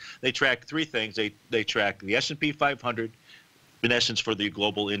tracks is they track three things. They track the S&P 500, in essence, for the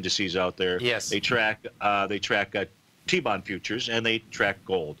global indices out there. Yes. They track T-bond futures, and they track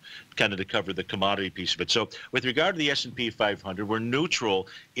gold, kind of to cover the commodity piece of it. So with regard to the S&P 500, we're neutral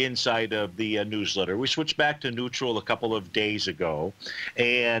inside of the newsletter. We switched back to neutral a couple of days ago,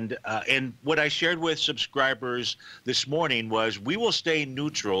 and what I shared with subscribers this morning was we will stay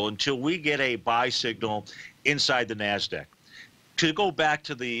neutral until we get a buy signal inside the NASDAQ. To go back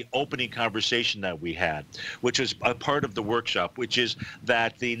to the opening conversation that we had, which was a part of the workshop, which is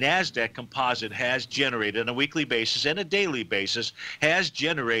that the NASDAQ composite has generated on a weekly basis and a daily basis, has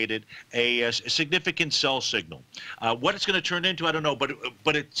generated a significant sell signal. What it's going to turn into, I don't know,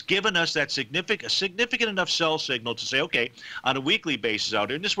 but it's given us that significant enough sell signal to say, okay, on a weekly basis out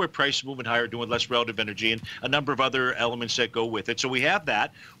here, and this is where price is moving higher, doing less relative energy, and a number of other elements that go with it. So we have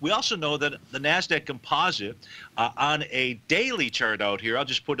that. We also know that the NASDAQ composite on a daily chart out here. I'll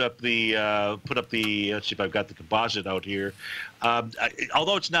just put up the let's see if I've got the composite out here.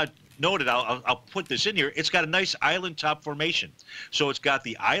 Although it's not noted, I'll put this in here. It's got a nice island top formation. So it's got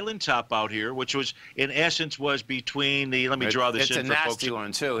the island top out here, which was in essence was between the. Let me draw this in for folks. It's a nasty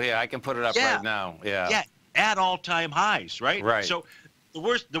one too. Here, I can put it up right now. Yeah. Yeah, at all-time highs, right? Right. So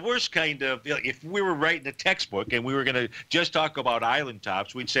the worst kind of, if we were writing a textbook and we were going to just talk about island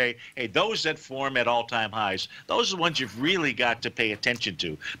tops, we'd say, hey, those that form at all-time highs, those are the ones you've really got to pay attention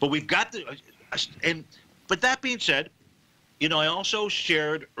to. But we've got but that being said, I also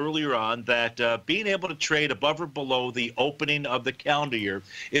shared earlier on that being able to trade above or below the opening of the calendar year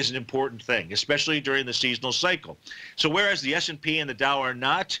is an important thing, especially during the seasonal cycle. So whereas the S&P and the Dow are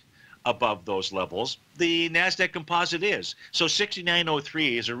not above those levels. The NASDAQ composite is. So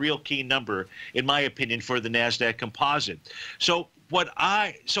 6903 is a real key number, in my opinion, for the NASDAQ composite. So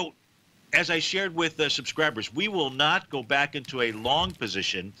as I shared with the subscribers, we will not go back into a long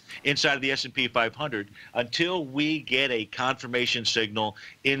position inside of the S&P 500 until we get a confirmation signal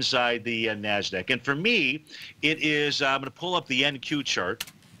inside the NASDAQ. And for me, it is, I'm going to pull up the NQ chart.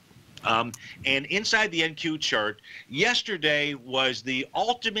 And inside the NQ chart, yesterday was the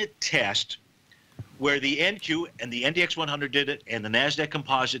ultimate test where the NQ and the NDX 100 did it and the NASDAQ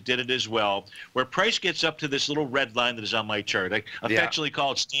composite did it as well, where price gets up to this little red line that is on my chart. I affectionately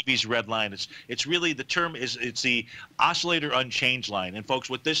call it Stevie's red line. It's really, the term is, it's the oscillator unchanged line. And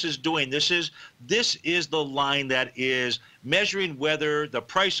folks, what this is doing, this is the line that is measuring whether the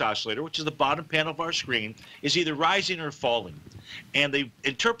price oscillator, which is the bottom panel of our screen, is either rising or falling. And the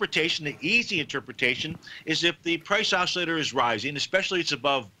interpretation, the easy interpretation, is if the price oscillator is rising, especially it's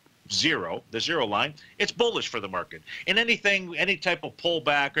above zero, the zero line, it's bullish for the market. And anything, any type of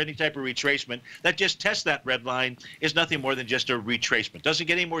pullback or any type of retracement that just tests that red line is nothing more than just a retracement. Doesn't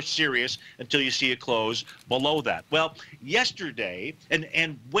get any more serious until you see it close below that. Well, yesterday,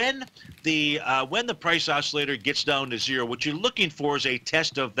 and when the price oscillator gets down to zero, what you're looking for is a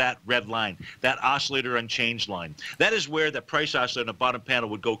test of that red line, that oscillator unchanged line. That is where the price oscillator on the bottom panel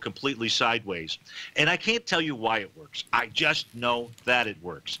would go completely sideways. And I can't tell you why it works. I just know that it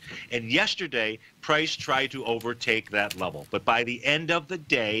works. And yesterday, price tried to overtake that level. But by the end of the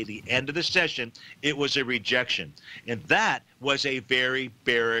day, the end of the session, it was a rejection. And that was a very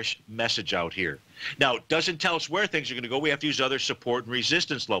bearish message out here. Now, it doesn't tell us where things are going to go. We have to use other support and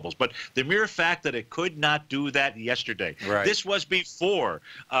resistance levels. But the mere fact that it could not do that yesterday, this was before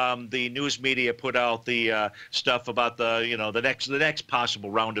the news media put out the stuff about the next possible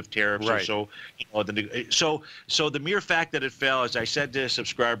round of tariffs or so. So the mere fact that it fell, as I said to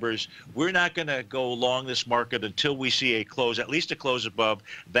subscribers, we're not going to go long this market until we see a close, at least a close above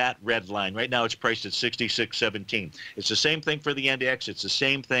that red line. Right now, it's priced at 66.17. It's the same thing for the NDX. It's the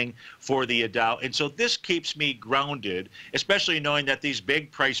same thing for the Dow. And so this keeps me grounded, especially knowing that these big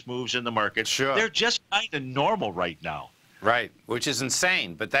price moves in the market, they're just kind of normal right now. Right, which is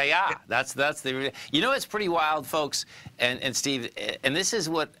insane, but they are. That's the. You know, it's pretty wild, folks, and Steve, and this is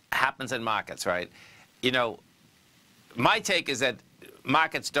what happens in markets, right? You know, my take is that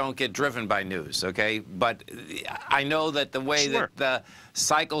markets don't get driven by news, okay? But I know that the way that the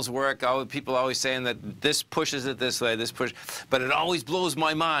cycles work, people are always saying that this pushes it this way, this push, but it always blows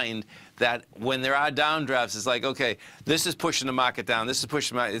my mind that when there are downdrafts, it's like, okay, this is pushing the market down, this is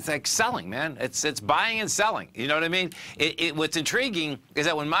pushing the market. It's like selling, man. It's buying and selling. You know what I mean? What's intriguing is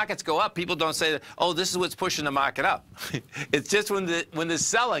that when markets go up, people don't say, oh, this is what's pushing the market up. It's just when they're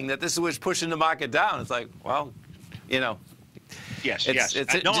selling that this is what's pushing the market down. It's like, well, you know. Yes,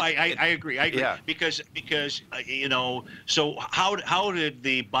 I agree. I agree. Yeah. Because you know, so how did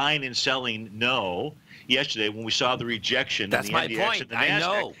the buying and selling know yesterday when we saw the rejection? That's in the my NDX point. and the I NASDAQ?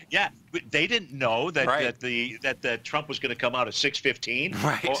 know. Yeah, but they didn't know that that Trump was going to come out at 6:15.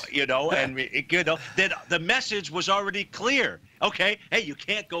 Right. Or, you know, and you know that the message was already clear. Okay, hey, you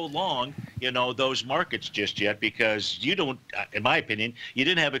can't go long, you know, those markets just yet because you don't, in my opinion, you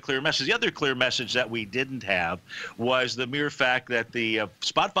didn't have a clear message. The other clear message that we didn't have was the mere fact that the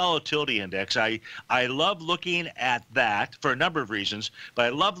spot volatility index, I love looking at that for a number of reasons, but I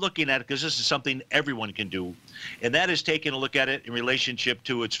love looking at it because this is something everyone can do, and that is taking a look at it in relationship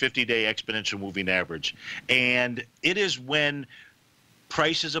to its 50-day exponential moving average. And it is when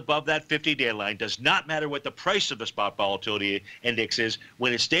price is above that 50-day line, does not matter what the price of the spot volatility index is.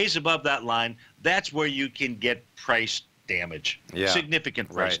 When it stays above that line, that's where you can get price damage, significant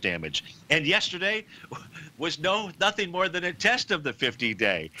price damage. And yesterday was nothing more than a test of the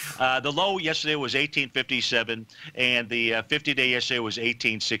 50-day. The low yesterday was 1857, and the 50-day yesterday was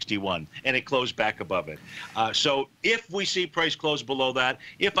 1861, and it closed back above it. So if we see price close below that,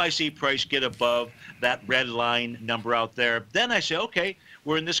 if I see price get above that red line number out there, then I say, okay,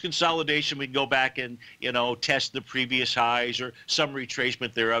 we're in this consolidation. We can go back and, you know, test the previous highs or some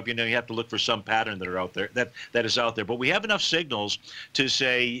retracement thereof. You know, you have to look for some pattern that are out there, that is out there. But we have enough signals to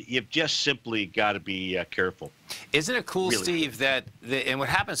say you've just simply got to be careful. Isn't it cool, really, Steve, that and what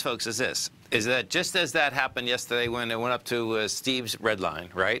happens, folks, is this, is that just as that happened yesterday when it went up to Steve's red line,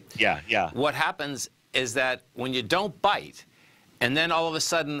 right? Yeah, yeah. What happens is that when you don't bite, and then all of a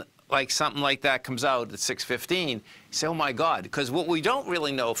sudden, like something like that comes out at 6:15, you say, oh my God, because what we don't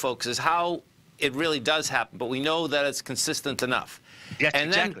really know, folks, is how it really does happen, but we know that it's consistent enough. Yes, and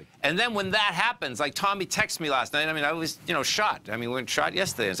exactly. And then when that happens, like Tommy texted me last night, I mean, I was, you know, shocked. I mean, we were shot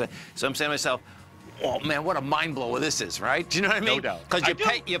yesterday. So I'm saying to myself, oh man, what a mind blower this is, right? Do you know what I mean? No doubt. Because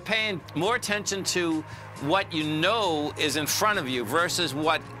you're paying more attention to what you know is in front of you versus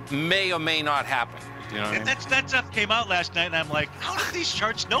what may or may not happen. You know what I mean? That stuff came out last night, and I'm like, how do these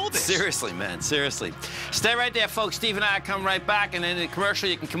charts know this? Seriously, man, seriously. Stay right there, folks. Steve and I come right back, and then in the commercial,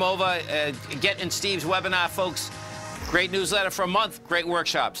 you can come over, get in Steve's webinar, folks. Great newsletter for a month, great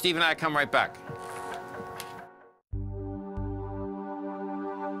workshop. Steve and I come right back.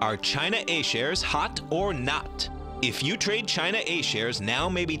 Are China A-shares hot or not? If you trade China A-shares, now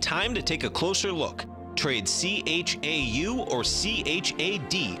may be time to take a closer look. Trade CHAU or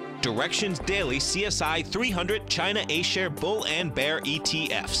CHAD, Directions Daily CSI 300 China A-share Bull and Bear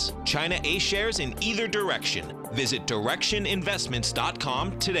ETFs. China A-shares in either direction. Visit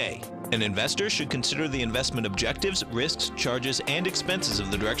directioninvestments.com today. An investor should consider the investment objectives, risks, charges, and expenses of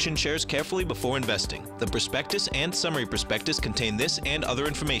the Direction shares carefully before investing. The prospectus and summary prospectus contain this and other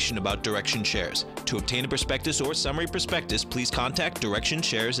information about Direction shares. To obtain a prospectus or summary prospectus, please contact Direction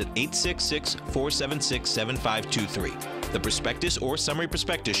shares at 866-476-7523. The prospectus or summary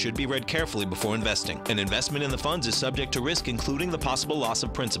prospectus should be read carefully before investing. An investment in the funds is subject to risk, including the possible loss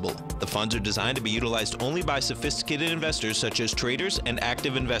of principal. The funds are designed to be utilized only by sophisticated investors such as traders and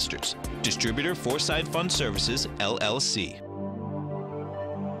active investors. Distributor Foreside Fund Services, LLC.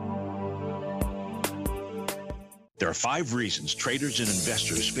 There are 5 reasons traders and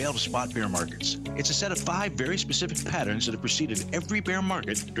investors fail to spot bear markets. It's a set of 5 very specific patterns that have preceded every bear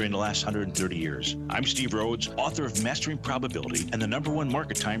market during the last 130 years. I'm Steve Rhodes, author of Mastering Probability and the #1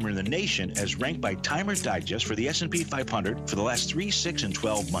 market timer in the nation as ranked by Timers Digest for the S&P 500 for the last 3, 6, and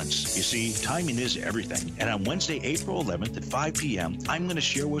 12 months. You see, timing is everything. And on Wednesday, April 11th at 5 p.m., I'm going to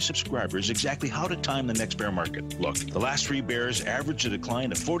share with subscribers exactly how to time the next bear market. Look, the last 3 bears averaged a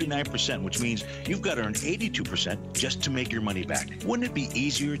decline of 49%, which means you've got to earn 82% just to make your money back. Wouldn't it be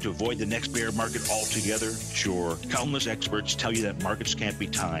easier to avoid the next bear market altogether? Sure, countless experts tell you that markets can't be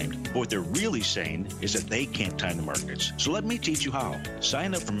timed, but what they're really saying is that they can't time the markets. So let me teach you how.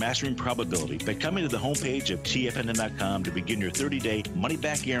 Sign up for Mastering Probability by coming to the homepage of TFNN.com to begin your 30-day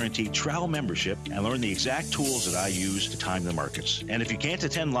money-back guarantee trial membership and learn the exact tools that I use to time the markets. And if you can't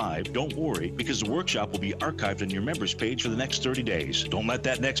attend live, don't worry, because the workshop will be archived on your members page for the next 30 days. Don't let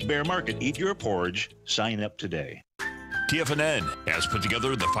that next bear market eat your porridge. Sign up today. TFNN has put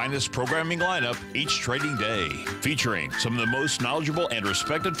together the finest programming lineup each trading day, featuring some of the most knowledgeable and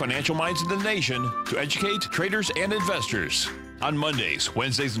respected financial minds in the nation to educate traders and investors. On Mondays,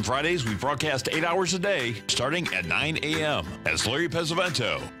 Wednesdays, and Fridays, we broadcast 8 hours a day, starting at 9 a.m. as Larry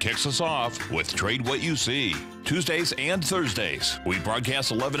Pesavento kicks us off with Trade What You See. Tuesdays and Thursdays, we broadcast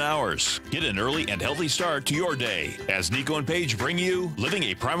 11 hours. Get an early and healthy start to your day as Nico and Paige bring you Living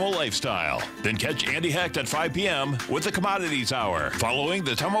a Primal Lifestyle. Then catch Andy Hecht at 5 p.m. with the Commodities Hour, following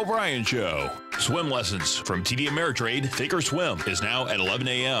the Tom O'Brien Show. Swim lessons from TD Ameritrade Thinkorswim is now at 11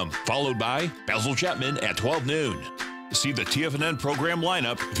 a.m., followed by Basil Chapman at 12 noon. See the TFNN program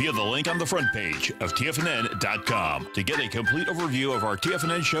lineup via the link on the front page of TFNN.com to get a complete overview of our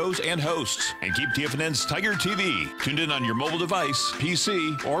TFNN shows and hosts. And keep TFNN's Tiger TV tuned in on your mobile device,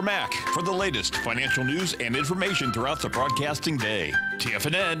 PC, or Mac for the latest financial news and information throughout the broadcasting day.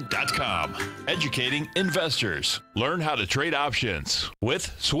 TFNN.com, educating investors. Learn how to trade options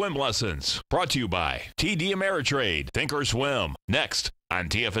with swim lessons. Brought to you by TD Ameritrade Thinkorswim. Next on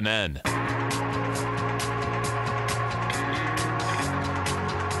TFNN.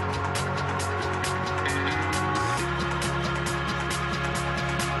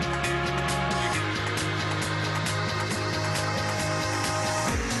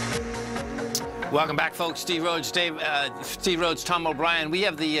 Welcome back, folks. Steve Rhodes, Tom O'Brien. We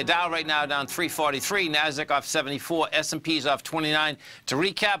have the Dow right now down 343, Nasdaq off 74, S&P's off 29. To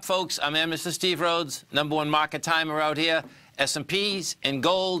recap, folks, I'm Mr. Steve Rhodes, #1 market timer out here. S&P's in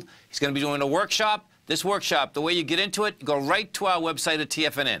gold. He's going to be doing a workshop. This workshop, the way you get into it, go right to our website at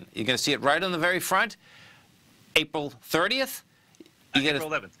TFNN. You're going to see it right on the very front. April 30th. April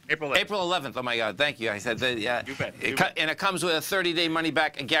 11th. April 11th. Oh my God! Thank you. I said that. Yeah. You bet. And it comes with a 30-day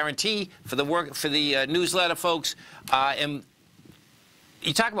money-back guarantee for the newsletter, folks. And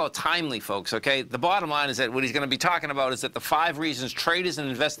you talk about timely, folks. Okay. The bottom line is that what he's going to be talking about is that the 5 reasons traders and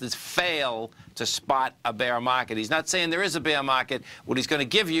investors fail to spot a bear market. He's not saying there is a bear market. What he's going to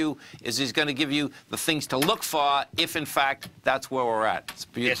give you is he's going to give you the things to look for if, in fact, that's where we're at. It's a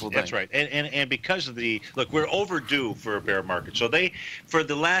beautiful thing. That's right. And because of look, we're overdue for a bear market. So for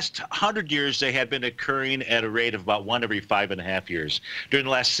the last 100 years, they had been occurring at a rate of about 1 every 5.5 years. During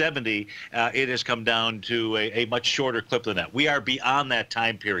the last 70, it has come down to a much shorter clip than that. We are beyond that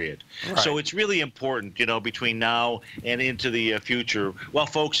time period. Right. So it's really important, between now and into the future, while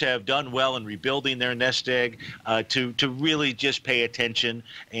folks have done well in rebuilding their nest egg, to really just pay attention.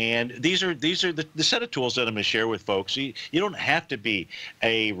 And these are the set of tools that I'm going to share with folks. You don't have to be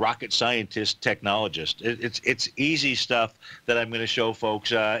a rocket scientist, technologist. It's easy stuff that I'm going to show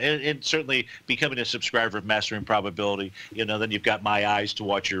folks, and certainly becoming a subscriber of Mastering Probability, then you've got my eyes to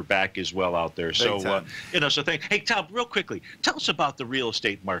watch your back as well out there. So, hey, Tom, real quickly, tell us about the real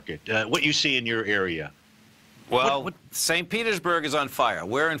estate market, what you see in your area. Well, St. Petersburg is on fire.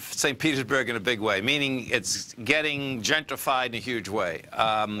 We're in St. Petersburg in a big way, meaning it's getting gentrified in a huge way.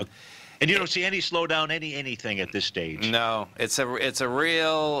 And you don't see any slowdown, anything at this stage? No, it's a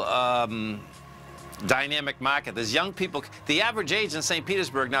real dynamic market. There's young people. The average age in St.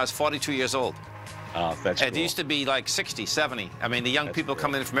 Petersburg now is 42 years old. Oh, that's cool. It used to be like 60, 70. I mean, the young people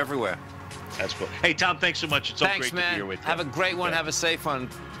come in from everywhere. That's cool. Hey, Tom, thanks so much. It's so great to be here with you. Have a great one. Have a safe one.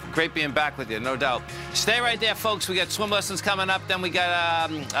 Great being back with you, no doubt. Stay right there, folks. We got swim lessons coming up. Then we got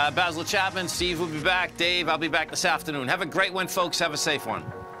Basil Chapman. Steve will be back. Dave, I'll be back this afternoon. Have a great one, folks. Have a safe one.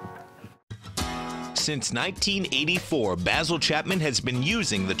 Since 1984, Basil Chapman has been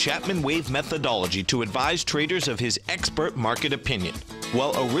using the Chapman Wave methodology to advise traders of his expert market opinion.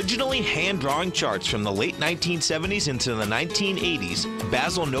 While originally hand-drawing charts from the late 1970s into the 1980s,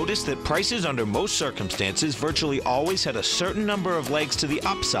 Basil noticed that prices under most circumstances virtually always had a certain number of legs to the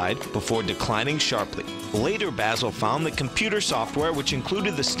upside before declining sharply. Later, Basil found that computer software, which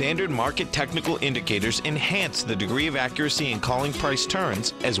included the standard market technical indicators, enhanced the degree of accuracy in calling price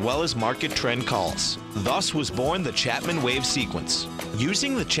turns, as well as market trend calls. Thus was born the Chapman Wave sequence.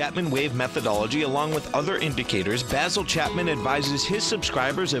 Using the Chapman Wave methodology along with other indicators, Basil Chapman advises his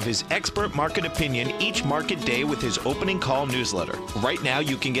subscribers of his expert market opinion each market day with his opening call newsletter. Right now,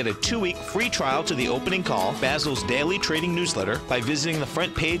 you can get a 2-week free trial to the opening call, Basil's daily trading newsletter, by visiting the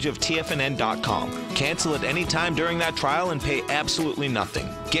front page of TFNN.com. Cancel at any time during that trial and pay absolutely nothing.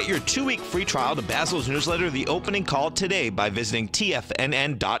 Get your 2-week free trial to Basil's newsletter, The Opening Call, today by visiting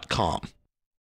TFNN.com.